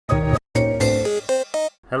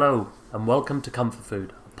Hello, and welcome to Comfort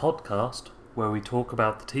Food, a podcast where we talk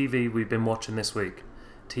about the TV we've been watching this week.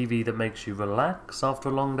 TV that makes you relax after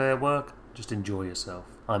a long day at work, just enjoy yourself.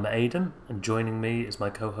 I'm Aidan, and joining me is my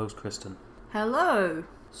co-host Kristen. Hello.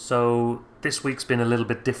 So, this week's been a little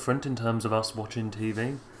bit different in terms of us watching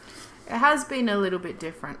TV. It has been a little bit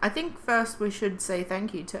different. I think first we should say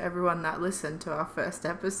thank you to everyone that listened to our first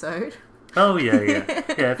episode. Oh, yeah.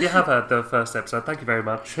 Yeah, if you have heard the first episode, thank you very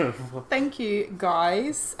much. Thank you,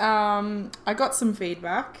 guys. I got some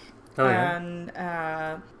feedback. Oh, yeah.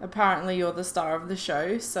 And apparently you're the star of the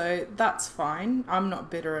show, so that's fine. I'm not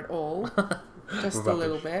bitter at all. Just a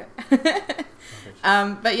little bit.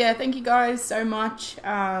 But yeah, thank you guys so much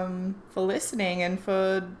for listening and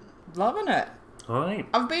for loving it. Alright.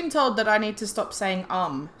 I've been told that I need to stop saying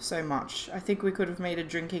so much. I think we could have made a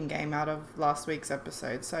drinking game out of last week's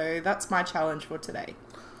episode, so that's my challenge for today.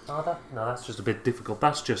 No, that's just a bit difficult.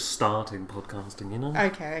 That's just starting podcasting, you know?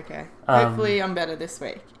 Okay. Hopefully I'm better this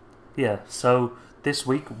week. Yeah, so this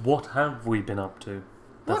week, what have we been up to?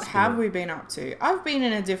 What have we been up to? I've been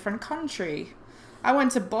in a different country. I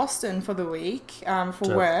went to Boston for the week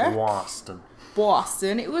for work.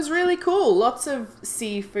 Boston. It was really cool. Lots of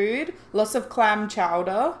seafood, lots of clam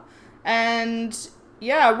chowder, and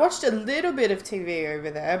yeah, I watched a little bit of TV over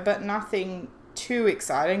there, but nothing too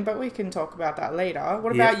exciting, but we can talk about that later.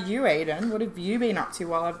 What about you, Aidan? What have you been up to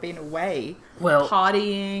while I've been away? Well,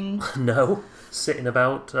 partying? No, sitting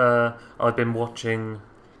about. I've been watching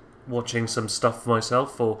some stuff for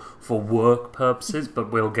myself for work purposes,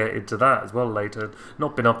 but we'll get into that as well later.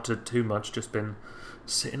 Not been up to too much, just been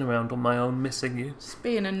sitting around on my own, missing you. Just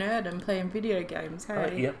being a nerd and playing video games,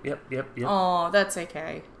 hey? Yep. Oh, that's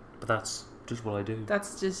okay. But that's just what I do.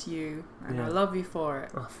 That's just you, and I love you for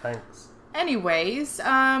it. Oh, thanks. Anyways,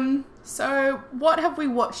 so what have we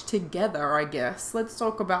watched together, I guess? Let's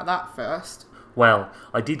talk about that first. Well,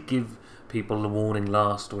 I did give people a warning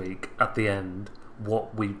last week at the end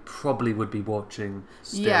what we probably would be watching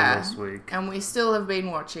still this week. And we still have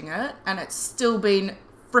been watching it, and it's still been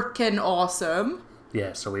frickin' awesome.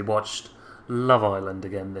 Yeah, so we watched Love Island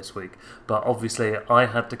again this week. But obviously I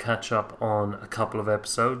had to catch up on a couple of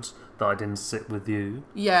episodes that I didn't sit with you.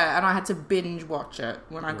 Yeah, and I had to binge watch it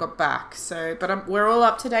when I got back. So, but we're all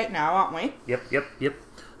up to date now, aren't we? Yep.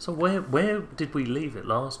 So where did we leave it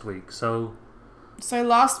last week? So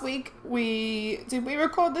last week, did we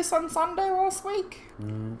record this on Sunday last week?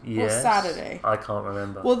 Yes. Or Saturday? I can't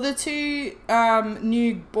remember. Well, the two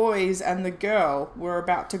new boys and the girl were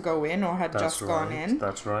about to go in or had gone in.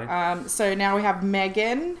 That's right. So now we have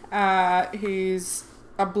Megan, who's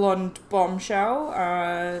a blonde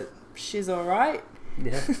bombshell. She's all right.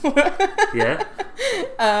 Yeah.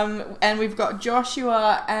 And we've got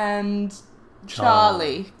Joshua and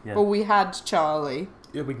Charlie. Yeah. Well, we had Charlie.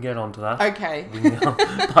 Yeah, we can get on to that. Okay.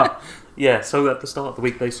 But, yeah, so at the start of the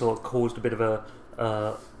week, they sort of caused a bit of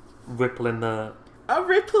a ripple in the... A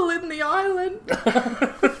ripple in the island.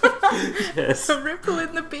 Yes. A ripple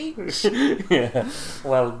in the beach. Yeah.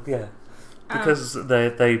 Well, yeah. Because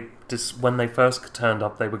they just when they first turned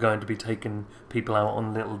up, they were going to be taking people out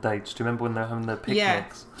on little dates. Do you remember when they were having their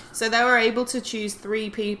picnics? Yeah. So they were able to choose 3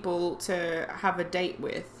 people to have a date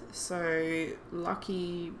with. So,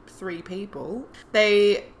 lucky 3 people.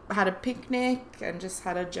 They had a picnic and just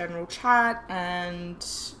had a general chat, and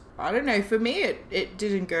I don't know, for me it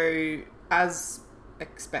didn't go as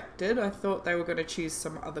expected. I thought they were going to choose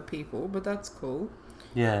some other people, but that's cool.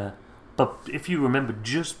 Yeah. But if you remember,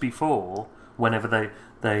 just before, whenever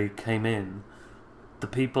they came in, the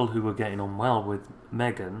people who were getting on well with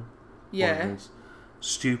Megan was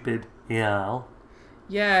stupid Eyal.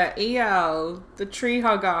 Yeah, Eyal, the tree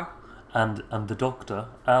hugger. And the doctor,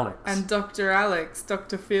 Alex. And Dr. Alex,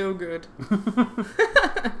 Dr. Feelgood.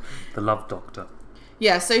 The love doctor.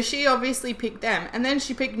 Yeah, so she obviously picked them. And then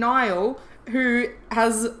she picked Niall, who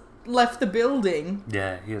has left the building.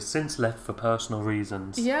 Yeah, he has since left for personal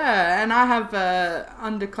reasons. Yeah, and I have a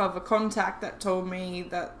undercover contact that told me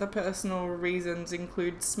that the personal reasons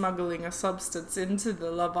include smuggling a substance into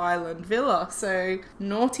the Love Island villa. So,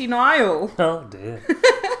 naughty Niall. Oh dear.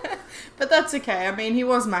 But that's okay. I mean, he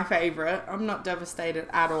was my favourite. I'm not devastated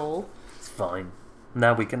at all. It's fine.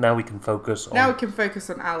 Now we can focus on... Now we can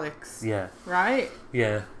focus on Alex. Yeah. Right?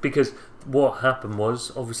 Yeah, because what happened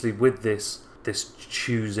was, obviously with this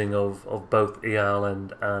choosing of both Eyal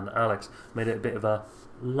and Alex, made it a bit of a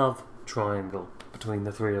love triangle between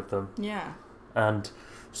the 3 of them. Yeah. And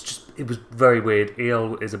it was very weird.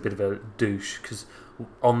 Eyal is a bit of a douche, because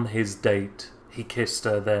on his date, he kissed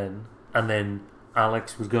her then, and then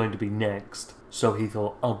Alex was going to be next, so he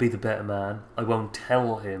thought, I'll be the better man. I won't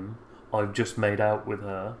tell him I've just made out with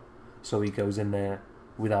her. So he goes in there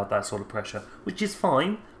without that sort of pressure, which is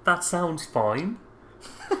fine. That sounds fine.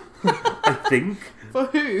 I think. For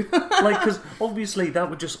who? Because obviously that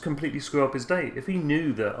would just completely screw up his date if he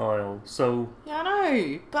knew that Isle. So yeah, I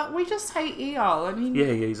know, but we just hate Eyal, and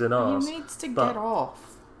he's an arse. He needs to get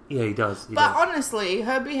off. Yeah, he does. Honestly,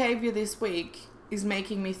 her behaviour this week is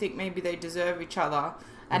making me think maybe they deserve each other,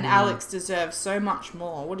 and Alex deserves so much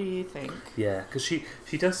more. What do you think? Yeah, because she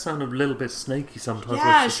does sound a little bit snaky sometimes.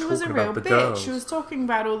 Yeah, she was a real bitch. Girls. She was talking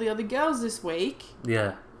about all the other girls this week.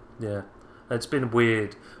 Yeah. It's been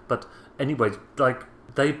weird, but anyway,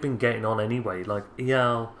 they've been getting on anyway.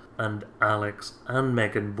 Eyal and Alex and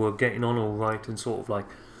Megan were getting on all right, and sort of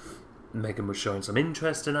Megan was showing some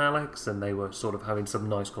interest in Alex, and they were sort of having some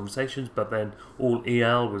nice conversations. But then all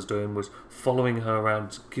Eyal was doing was following her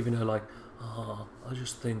around, giving her I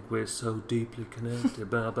just think we're so deeply connected,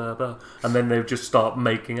 blah blah blah, and then they just start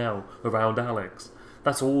making out around Alex.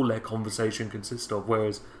 That's all their conversation consists of.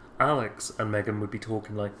 Whereas Alex and Megan would be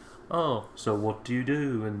talking oh, so what do you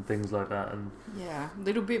do? And things like that. And yeah, a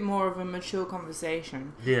little bit more of a mature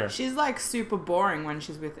conversation. Yeah. She's super boring when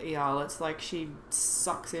she's with Eyal. It's she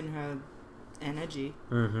sucks in her energy.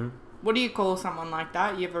 Mm-hmm. What do you call someone like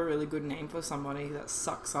that? You have a really good name for somebody that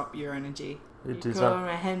sucks up your energy. You call him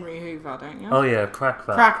a Henry Hoover, don't you? Oh yeah,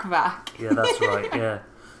 crackback. Crackback. Yeah, that's right, yeah.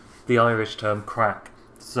 The Irish term crack.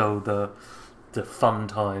 So the fun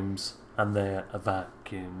times, and they're a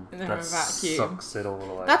vacuum. Sucks it all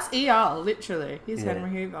away. That's Eyal, literally. He's Henry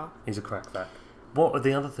Hoover. He's a crackback. What are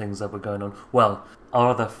the other things that were going on? Well, our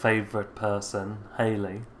other favourite person,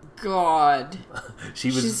 Hayley. God.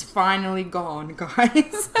 She's finally gone,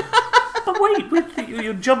 guys. But wait,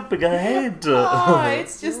 you're jumping ahead.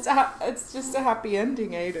 It's just a happy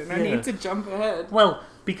ending, Aidan. I need to jump ahead. Well,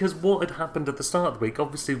 because what had happened at the start of the week,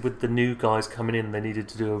 obviously with the new guys coming in, they needed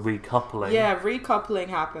to do a recoupling. Yeah, recoupling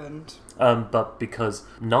happened. But because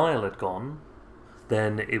Niall had gone,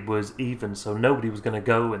 then it was even, so nobody was going to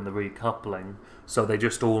go in the recoupling, so they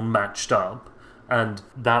just all matched up, and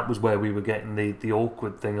that was where we were getting the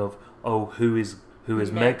awkward thing of, who is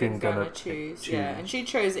Megan going to choose? Yeah, and she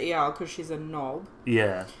chose Eyal because she's a knob.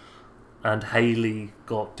 Yeah, and Hayley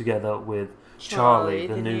got together with Charlie,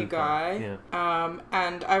 the new guy. Yeah.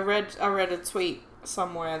 And I read a tweet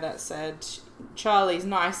somewhere that said Charlie's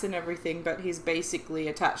nice and everything, but he's basically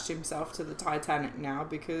attached himself to the Titanic now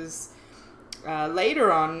because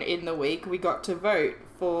later on in the week we got to vote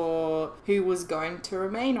for who was going to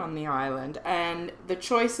remain on the island, and the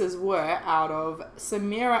choices were out of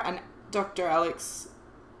Samira and Dr. Alex,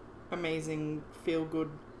 amazing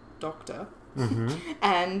feel-good doctor,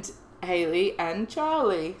 and Hayley and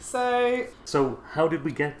Charlie. So how did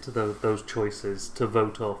we get to those choices to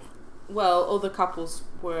vote off? Well, all the couples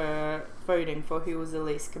were voting for who was the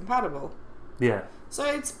least compatible. Yeah. So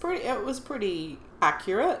it was pretty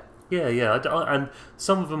accurate. Yeah, and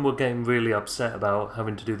some of them were getting really upset about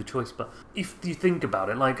having to do the choice. But if you think about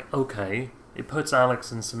it, okay, it puts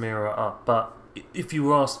Alex and Samira up, but if you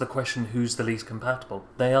were asked the question, who's the least compatible?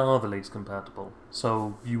 They are the least compatible.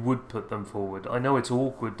 So you would put them forward. I know it's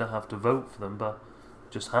awkward to have to vote for them, but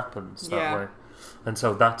it just happens that way. And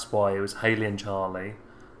so that's why it was Hayley and Charlie,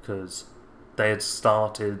 because they had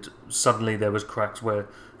started, suddenly there was cracks where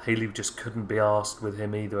Hayley just couldn't be asked with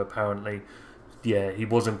him either, apparently. Yeah, he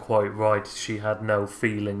wasn't quite right. She had no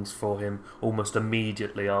feelings for him almost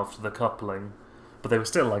immediately after the coupling. But they were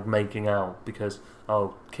still making out because,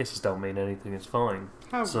 kisses don't mean anything, it's fine.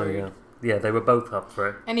 How rude. Yeah, they were both up for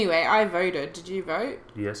it. Anyway, I voted. Did you vote?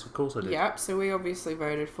 Yes, of course I did. Yep, so we obviously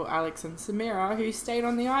voted for Alex and Samira, who stayed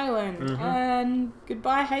on the island. And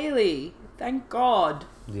goodbye, Hayley. Thank God.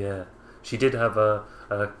 Yeah. She did have a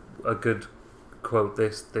good quote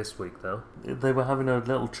this week, though. They were having a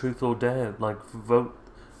little truth or dare, vote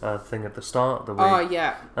thing at the start of the week. Oh,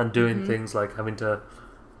 yeah. And doing things like having to,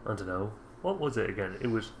 I don't know, what was it again? It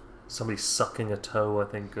was somebody sucking a toe, I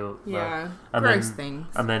think. Gross things.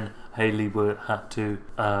 And then Hayley had to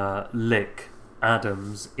lick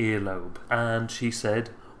Adam's earlobe. And she said,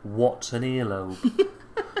 "What's an earlobe?"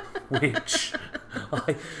 Which,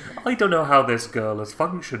 I don't know how this girl has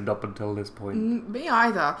functioned up until this point. Me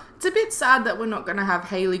either. It's a bit sad that we're not going to have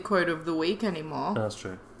Hayley quote of the week anymore. That's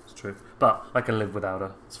true. It's true. But I can live without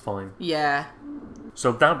her. It's fine. Yeah.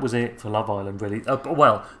 So that was it for Love Island, really.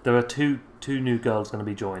 Well, there are two new girls going to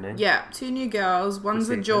be joining. Yeah, 2 new girls. One's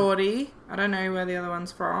a Geordie. I don't know where the other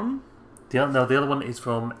one's from. The other one is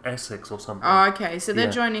from Essex or something. Oh, okay. So they're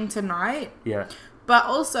joining tonight. Yeah. But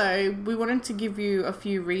also, we wanted to give you a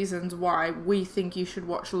few reasons why we think you should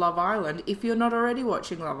watch Love Island if you're not already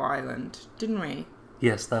watching Love Island, didn't we?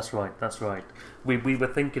 Yes, that's right. We were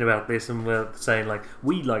thinking about this and we're saying, like,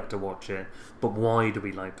 we like to watch it, but why do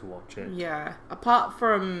we like to watch it? Yeah. Apart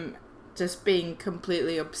from just being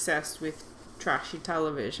completely obsessed with trashy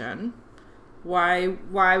television, why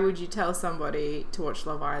would you tell somebody to watch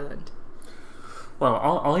Love Island? Well,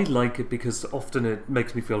 I like it because often it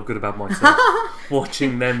makes me feel good about myself.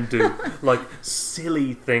 Watching them do, like,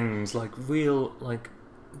 silly things, like real, like,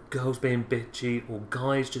 girls being bitchy or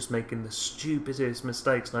guys just making the stupidest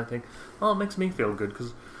mistakes. And I think, oh, it makes me feel good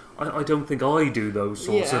because I don't think I do those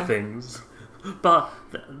sorts of things. But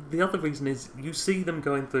the other reason is you see them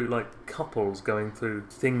going through, like, couples going through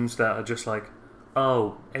things that are just like,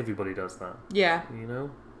 oh, everybody does that. Yeah. You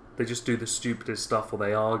know? They just do the stupidest stuff or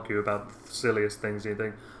they argue about the silliest things and you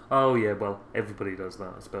think, oh yeah, well, everybody does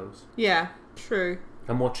that, I suppose. Yeah, true.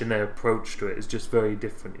 And watching their approach to it is just very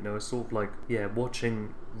different, you know? It's sort of like, yeah,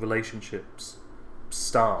 watching relationships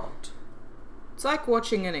start. It's like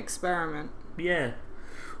watching an experiment. Yeah.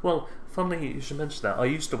 Well, funnily you should mention that. I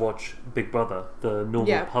used to watch Big Brother, the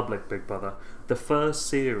normal public Big Brother. The first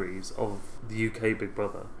series of the UK Big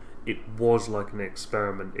Brother, it was like an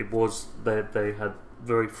experiment. It was, they had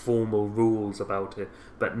very formal rules about it,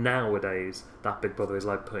 but nowadays that Big Brother is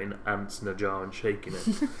like putting ants in a jar and shaking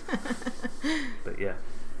it. But yeah,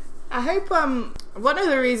 I hope one of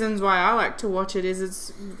the reasons why I like to watch it is it's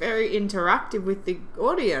very interactive with the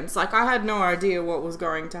audience. Like, I had no idea what was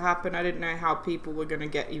going to happen. I didn't know how people were going to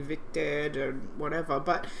get evicted or whatever,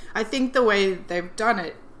 but I think the way they've done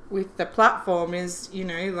it with the platform is, you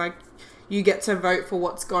know, like, you get to vote for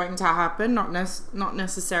what's going to happen, not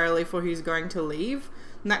necessarily for who's going to leave.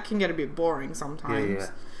 And that can get a bit boring sometimes.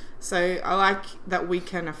 Yeah. So I like that we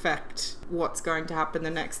can affect what's going to happen the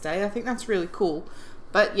next day. I think that's really cool.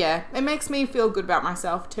 But yeah, it makes me feel good about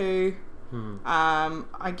myself too.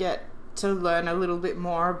 I get to learn a little bit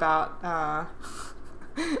more about... I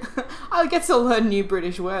get to learn new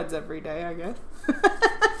British words every day, I guess.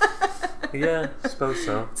 Yeah, I suppose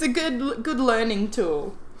so. It's a good learning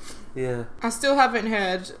tool. Yeah. I still haven't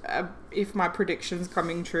heard if my prediction's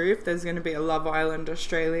coming true, if there's going to be a Love Island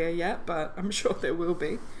Australia yet, but I'm sure there will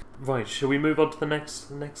be. Right, shall we move on to the next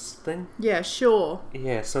thing? Yeah, sure.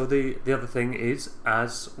 Yeah, so the other thing is,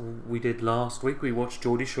 as we did last week, we watched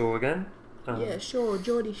Geordie Shore again. Yeah, sure,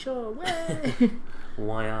 Geordie Shore, way!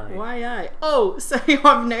 Why I? Oh, so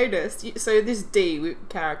I've noticed, so this D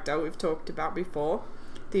character we've talked about before,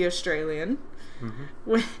 the Australian...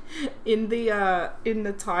 Mm-hmm. In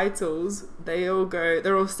the titles,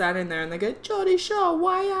 they're all standing there and they go, Geordie Shore,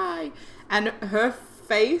 why I? And her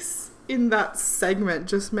face in that segment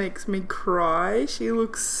just makes me cry. She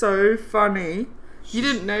looks so funny. You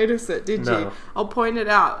didn't notice it, did you? I'll point it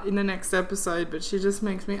out in the next episode, but she just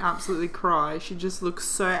makes me absolutely cry. She just looks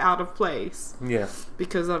so out of place. Yeah.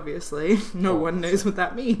 Because obviously no one knows what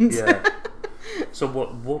that means. Yeah. So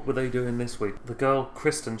what were they doing this week? The girl,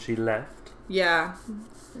 Kristen, she left. Yeah,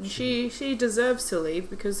 and she deserves to leave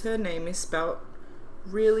because her name is spelt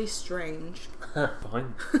really strange.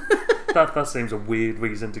 Fine. that seems a weird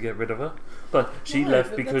reason to get rid of her. But she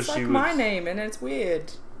left because she was... my name and it's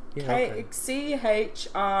weird. Yeah, okay.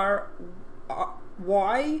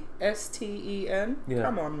 CHRYSTEN. Yeah.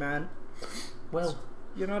 Come on, man. Well...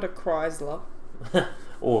 You're not a Chrysler.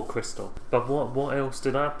 Or Crystal. But what else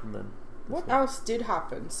did happen then? What else did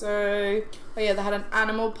happen? So, they had an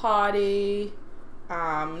animal party.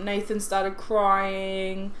 Nathan started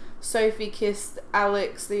crying. Sophie kissed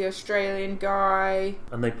Alex, the Australian guy.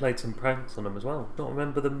 And they played some pranks on him as well. Don't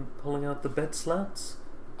remember them pulling out the bed slats?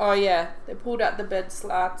 Oh yeah, they pulled out the bed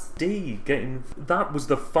slats. That was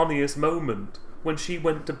the funniest moment. When she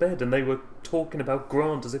went to bed and they were talking about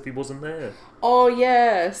Grant as if he wasn't there. Oh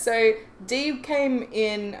yeah, so Dee came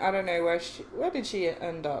in, I don't know where did she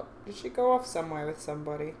end up? Did she go off somewhere with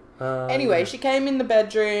somebody? Anyway, she came in the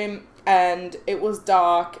bedroom and it was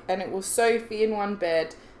dark and it was Sophie in one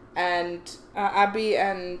bed and Abby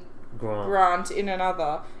and Grant in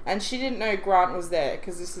another, and she didn't know Grant was there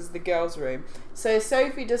because this is the girls' room. So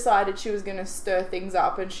Sophie decided she was going to stir things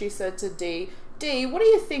up and she said to Dee, what do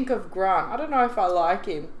you think of Grant? I don't know if I like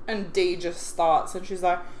him. And Dee just starts and she's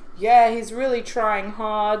like, yeah, he's really trying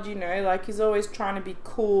hard, you know, like he's always trying to be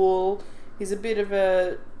cool. He's a bit of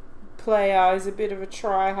a player, he's a bit of a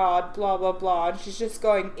try hard, blah, blah, blah. And she's just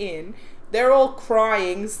going in. They're all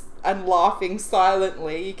crying and laughing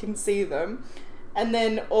silently. You can see them. And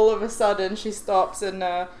then all of a sudden she stops and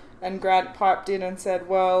Grant piped in and said,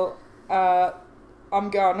 well, I'm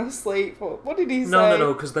going to sleep. Or what did he say?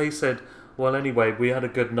 No, because they said... well, anyway, we had a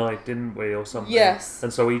good night, didn't we, or something? Yes.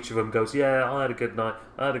 And so each of them goes, yeah, I had a good night,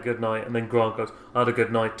 and then Grant goes, I had a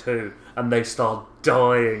good night too, and they start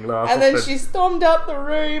dying laughing. And then she stormed out the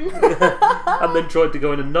room. And then tried to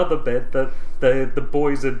go in another bed that the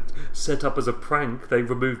boys had set up as a prank. They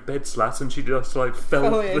removed bed slats, and she just like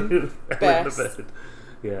fell in the bed.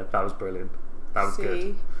 Yeah, that was brilliant. That was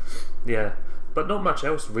good. Yeah. But not much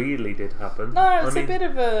else really did happen. No, it's a bit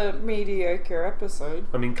of a mediocre episode.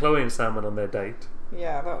 I mean, Chloe and Sam went on their date.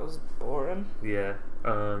 Yeah, that was boring. Yeah,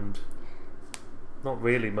 and not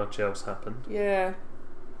really much else happened. Yeah.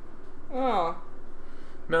 Oh.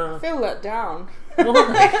 No. I feel let down.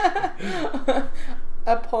 Why?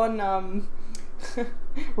 Upon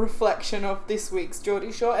reflection of this week's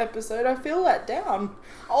Geordie Shore episode, I feel let down.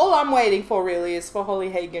 All I'm waiting for really is for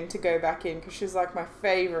Holly Hagan to go back in, because she's like my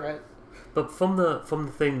favourite. But from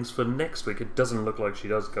the things for next week, it doesn't look like she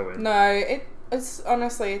does go in. No, it's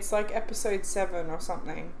honestly, it's like episode 7 or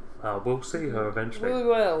something. We'll see her eventually. We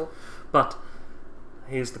will. But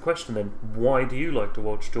here's the question then: why do you like to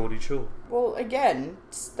watch Geordie Shore? Well, again,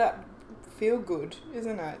 it's that feel good,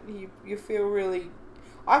 isn't it? You feel really.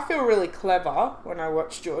 I feel really clever when I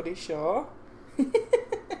watch Geordie Shore.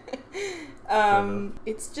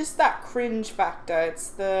 It's just that cringe factor. It's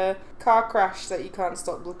the car crash that you can't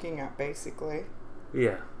stop looking at, basically.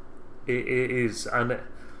 Yeah, it is, and it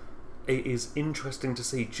is interesting to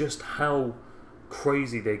see just how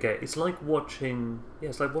crazy they get. It's like watching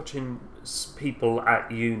people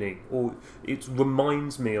at uni, or it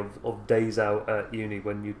reminds me of days out at uni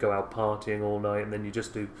when you go out partying all night and then you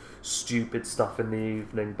just do stupid stuff in the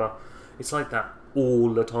evening. But it's like that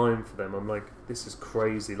all the time for them. I'm like, this is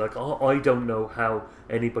crazy. Like, I don't know how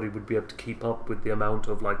anybody would be able to keep up with the amount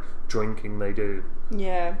of like drinking they do.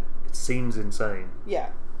 Yeah. It seems insane. Yeah,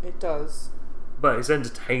 it does. But it's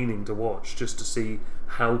entertaining to watch just to see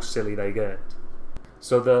how silly they get.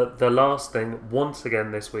 So the last thing, once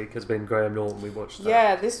again this week, has been Graham Norton. We watched that.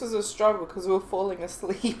 Yeah, this was a struggle because we were falling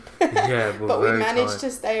asleep. Yeah, but we managed to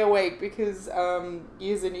stay awake because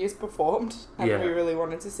Years and Years performed, and we really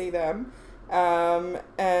wanted to see them.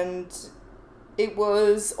 And it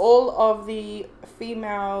was all of the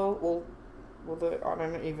female, I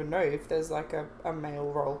don't even know if there's like a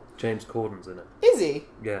male role. James Corden's in it. Is he?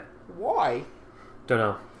 Yeah. Why? Don't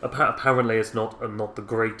know. Apparently it's not the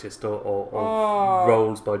greatest or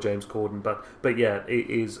roles by James Corden, but yeah, it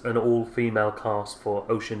is an all-female cast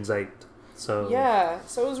for Ocean's 8. So yeah,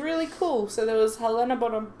 so it was really cool. So there was Helena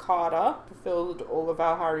Bonham Carter, fulfilled all of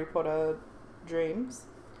our Harry Potter dreams.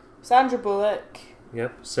 Sandra Bullock.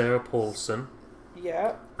 Yep. Sarah Paulson.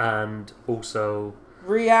 Yeah. And also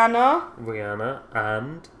Rihanna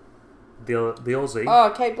and the Aussie.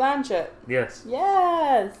 Oh, Kate Blanchett. Yes.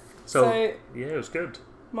 Yes. So yeah, it was good.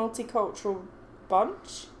 Multicultural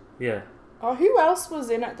bunch. Yeah. Oh, who else was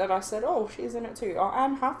in it that I said, oh, she's in it too? Oh,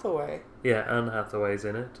 Anne Hathaway. Yeah, Anne Hathaway's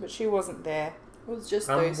in it. But she wasn't there. It was just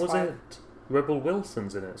those five. Was it Rebel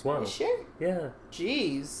Wilson's in it as well? Is she? Yeah.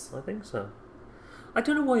 Jeez. I think so. I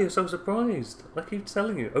don't know why you're so surprised. I keep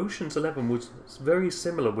telling you, Ocean's 11 was very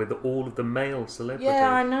similar with all of the male celebrities. Yeah,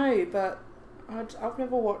 I know, but I've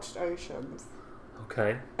never watched Ocean's.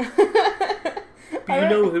 Okay. But you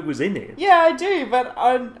know who was in it. Yeah, I do, but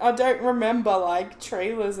I don't remember like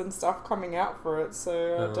trailers and stuff coming out for it,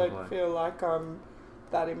 so I don't feel like I'm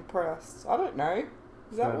that impressed. I don't know.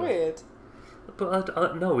 Is that weird? But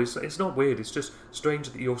no, it's not weird. It's just strange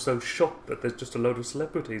that you're so shocked that there's just a load of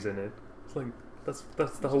celebrities in it. It's like that's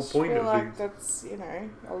the whole point of these. That's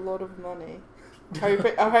a lot of money. I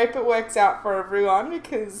hope it works out for everyone,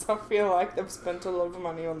 because I feel like they've spent a lot of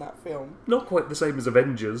money on that film. Not quite the same as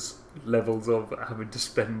Avengers levels of having to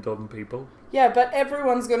spend on people. Yeah, but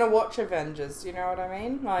everyone's going to watch Avengers, you know what I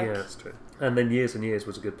mean? Like, yeah, that's true. And then Years and Years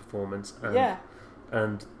was a good performance. And, yeah.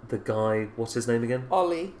 And the guy, what's his name again?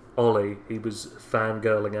 Ollie, he was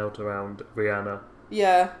fangirling out around Rihanna.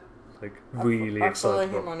 Yeah. Like, really excited.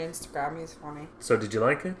 I follow him on Instagram, he's funny. So did you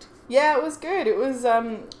like it? Yeah, it was good. It was,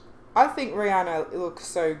 I think Rihanna looks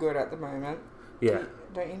so good at the moment. Yeah.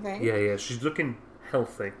 Don't you think? Yeah. She's looking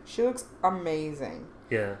healthy. She looks amazing.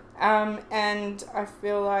 Yeah. And I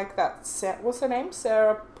feel like what's her name?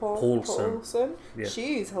 Sarah Paulson. Yeah.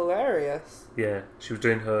 She's hilarious. Yeah. She was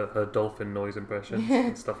doing her dolphin noise impression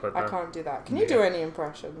and stuff like that. I can't do that. Can you do any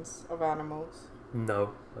impressions of animals?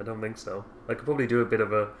 No, I don't think so. I could probably do a bit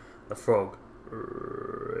of a frog.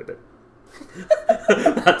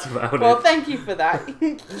 That's about it. Well, thank you for that.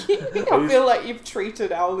 I feel like you've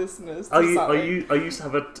treated our listeners to I used to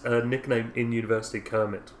have a nickname in university,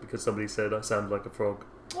 Kermit, because somebody said I sound like a frog.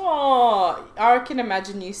 Oh, I can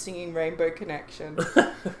imagine you singing Rainbow Connection.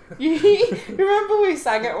 You remember we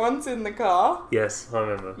sang it once in the car? Yes, I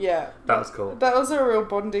remember. Yeah. That was cool. That was a real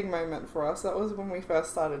bonding moment for us. That was when we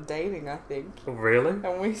first started dating, I think. Oh, really?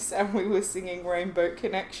 And we were singing Rainbow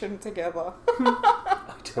Connection together.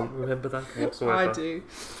 I don't remember that whatsoever. I do.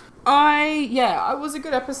 It was a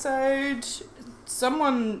good episode.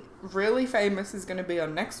 Someone really famous is going to be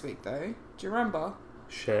on next week, though. Do you remember?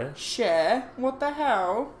 Cher? What the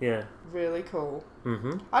hell? Yeah. Really cool.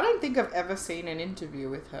 Mm-hmm. I don't think I've ever seen an interview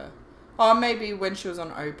with her. Or maybe when she was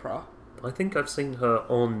on Oprah. I think I've seen her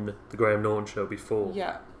on the Graham Norton show before.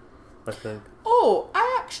 Yeah. I think. Oh,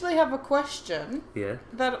 I actually have a question. Yeah.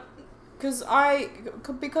 Because I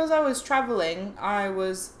was travelling, I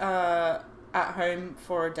was at home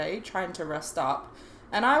for a day trying to rest up.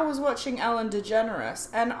 And I was watching Ellen DeGeneres.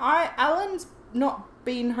 And Ellen's not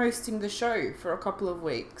been hosting the show for a couple of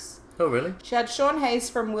weeks. Oh, really? She had Sean Hayes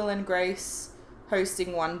from Will and Grace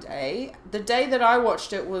hosting one day. The day that I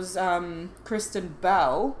watched it was Kristen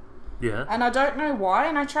Bell. Yeah. And I don't know why,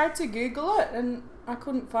 and I tried to Google it, and I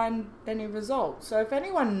couldn't find any results. So if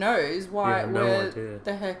anyone knows where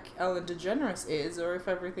the heck Ellen DeGeneres is, or if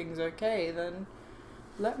everything's okay, then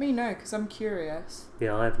let me know, because I'm curious.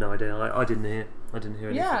 Yeah, I have no idea. I didn't hear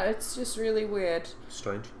anything. Yeah, it's just really weird.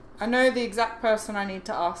 Strange. I know the exact person I need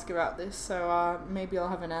to ask about this, so maybe I'll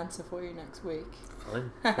have an answer for you next week.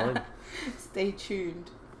 Fine. Stay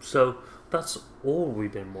tuned. So, that's all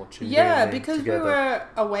we've been watching. Yeah, really, because together. we were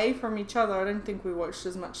away from each other, I don't think we watched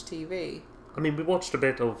as much TV. I mean, we watched a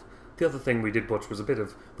bit of... The other thing we did watch was a bit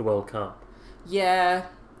of the World Cup. Yeah.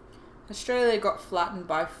 Australia got flattened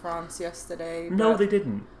by France yesterday. No, they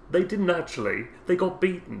didn't. They didn't actually. They got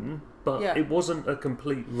beaten, but it wasn't a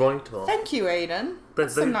complete write-off. Thank you, Aidan.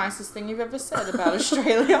 That's the nicest thing you've ever said about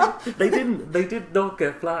Australia. They did not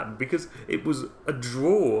get flattened because it was a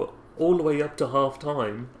draw all the way up to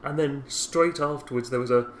half-time, and then straight afterwards there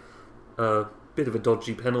was a bit of a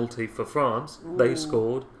dodgy penalty for France. Ooh. They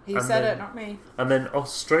scored. He said it, not me. And then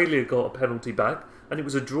Australia got a penalty back, and it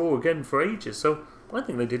was a draw again for ages. So I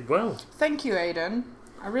think they did well. Thank you, Aidan.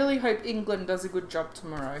 I really hope England does a good job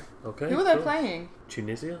tomorrow. Okay. Who are they playing?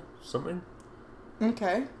 Tunisia? Something?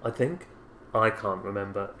 Okay. I think. I can't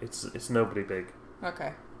remember. It's nobody big.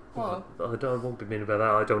 Okay. Well, I won't be mean about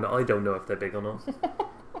that. I don't know if they're big or not.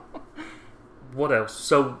 What else?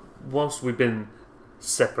 So, whilst we've been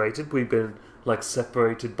separated, we've been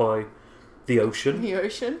separated by the ocean. The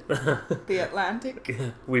ocean? The Atlantic?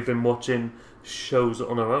 Yeah, we've been watching shows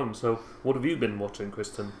on our own. So, what have you been watching,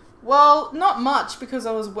 Kristen? Well, not much, because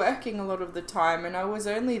I was working a lot of the time, and I was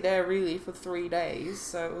only there really for 3 days,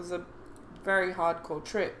 so it was a very hardcore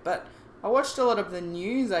trip. But I watched a lot of the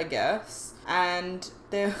news, I guess, and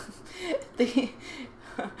the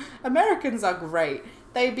Americans are great.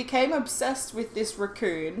 They became obsessed with this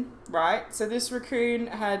raccoon, right? So this raccoon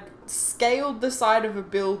had scaled the side of a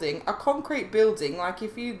building, a concrete building. Like,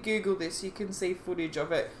 if you Google this, you can see footage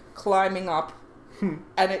of it climbing up,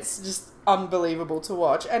 and it's just unbelievable to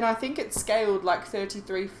watch. And I think it scaled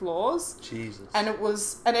 33 floors. Jesus. And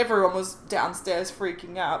everyone was downstairs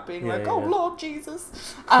freaking out, being Lord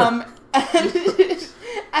Jesus. And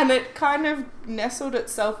it kind of nestled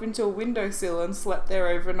itself into a windowsill and slept there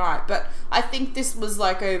overnight. But I think this was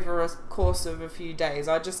over a course of a few days.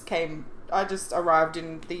 I just arrived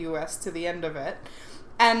in the US to the end of it.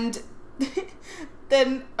 And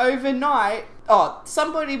then overnight,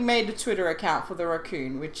 somebody made a Twitter account for the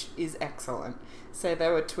raccoon, which is excellent. So they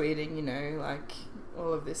were tweeting,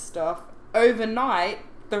 all of this stuff. Overnight,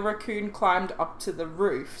 the raccoon climbed up to the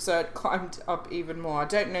roof, so it climbed up even more. I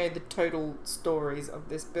don't know the total stories of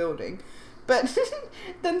this building, but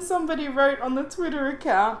then somebody wrote on the Twitter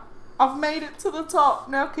account, "I've made it to the top,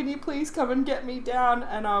 now can you please come and get me down?"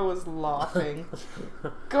 And I was laughing.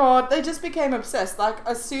 God, they just became obsessed.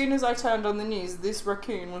 As soon as I turned on the news, this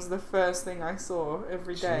raccoon was the first thing I saw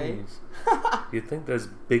every day. You'd think there's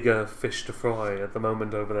bigger fish to fry at the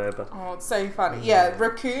moment over there, but... Oh, it's so funny. Yeah,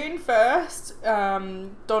 raccoon first,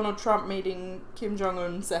 Donald Trump meeting Kim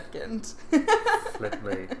Jong-un second. Flip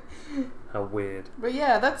me. How weird. But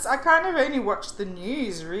yeah, I kind of only watched the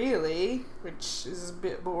news, really, which is a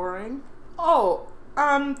bit boring. Oh,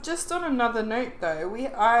 just on another note though,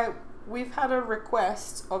 we've had a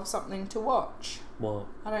request of something to watch. What?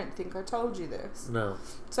 I don't think I told you this. No.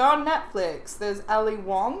 So on Netflix, there's Ali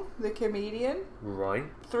Wong, the comedian. Right.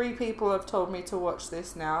 3 people have told me to watch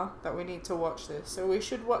this now, that we need to watch this. So we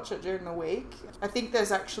should watch it during the week. I think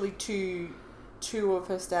there's actually two of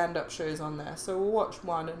her stand-up shows on there. So we'll watch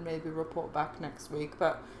one and maybe report back next week.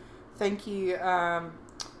 But thank you,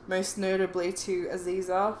 most notably to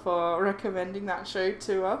Aziza for recommending that show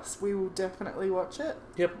to us. We will definitely watch it.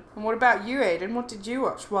 Yep. And what about you, Aidan? What did you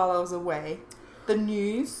watch while I was away? The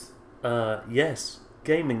news? Yes.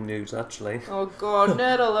 Gaming news, actually. Oh god,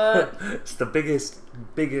 nerd alert! It's the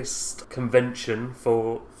biggest convention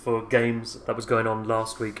for games that was going on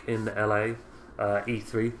last week in LA,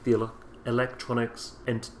 E3, the Electronics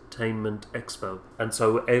Entertainment Expo. And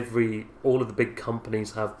so all of the big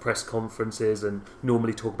companies have press conferences and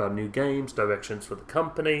normally talk about new games, directions for the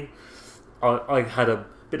company. I had a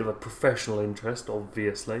bit of a professional interest,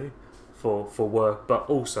 obviously, for work, but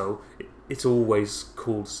also it's always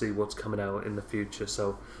cool to see what's coming out in the future.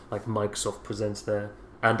 So, like, Microsoft presents there,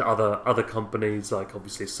 and other companies, like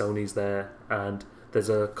obviously Sony's there, and there's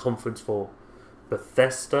a conference for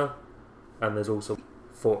Bethesda, and there's also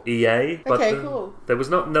for EA. But cool. There was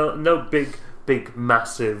no big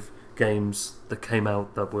massive games that came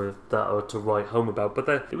out that are to write home about. But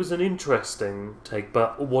it was an interesting take.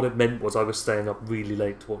 But what it meant was I was staying up really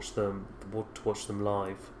late to watch them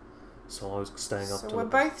live. So I was staying up. So we're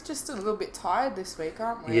both just a little bit tired this week,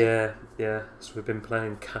 aren't we? Yeah. So we've been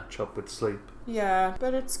playing catch up with sleep. Yeah,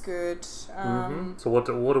 but it's good. So what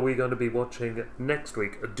are we going to be watching next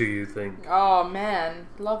week, do you think? Oh man,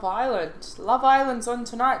 Love Island. Love Island's on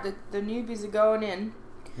tonight. The newbies are going in.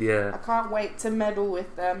 Yeah. I can't wait to meddle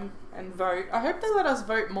with them and vote. I hope they let us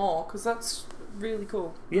vote more, because that's really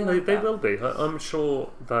cool. Yeah, they will be. I'm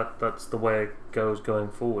sure that's the way it goes going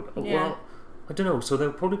forward. Yeah. Well, I don't know. So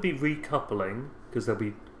they'll probably be recoupling because they'll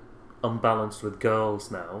be unbalanced with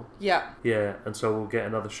girls now. Yeah. Yeah, and so we'll get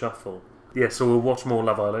another shuffle. Yeah, so we'll watch more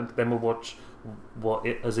Love Island. Then we'll watch what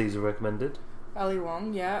Aziza recommended. Ali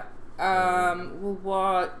Wong, yeah. We'll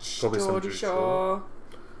watch Geordie Shore.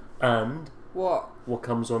 And what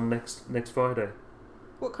comes on next Friday?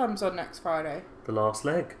 What comes on next Friday? The Last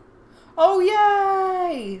Leg. Oh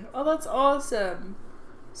yay! Oh, that's awesome.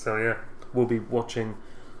 So yeah, we'll be watching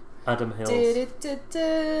Adam Hills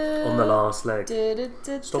on The Last Leg.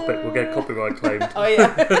 Stop it, we'll get copyright claimed. Oh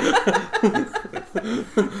yeah.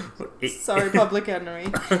 Sorry, Public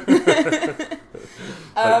Enemy.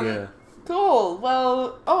 Yeah. Cool.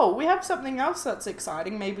 Well, we have something else that's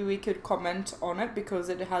exciting. Maybe we could comment on it because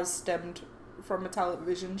it has stemmed from a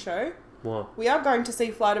television show. What? We are going to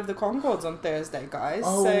see Flight of the Conchords on Thursday, guys.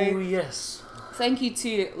 Oh, so yes. thank you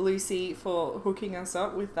to Lucy for hooking us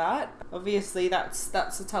up with that. Obviously, that's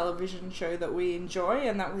a television show that we enjoy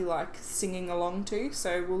and that we like singing along to,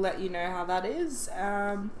 so we'll let you know how that is.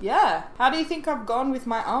 Yeah. How do you think I've gone with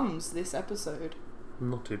my this episode?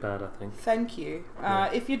 Not too bad, I think. Thank you.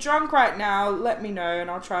 Yeah. If you're drunk right now, let me know and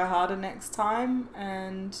I'll try harder next time.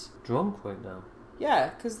 And drunk right now? Yeah,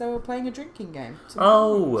 because they were playing a drinking game.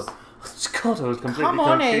 Oh! God, I was completely Come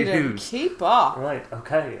on, confused. Aidan, keep up. Right,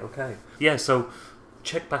 okay. Yeah, so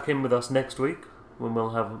check back in with us next week when we'll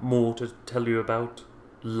have more to tell you about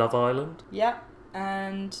Love Island. Yeah,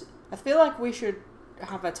 and I feel like we should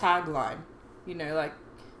have a tagline. You know, like,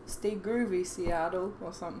 stay groovy, Seattle,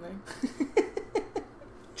 or something.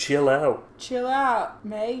 Chill out. Chill out,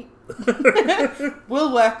 mate.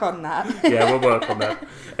 We'll work on that. Yeah, we'll work on that.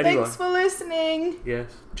 Anyway. Thanks for listening.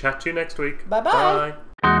 Yes. Chat to you next week. Bye-bye. Bye.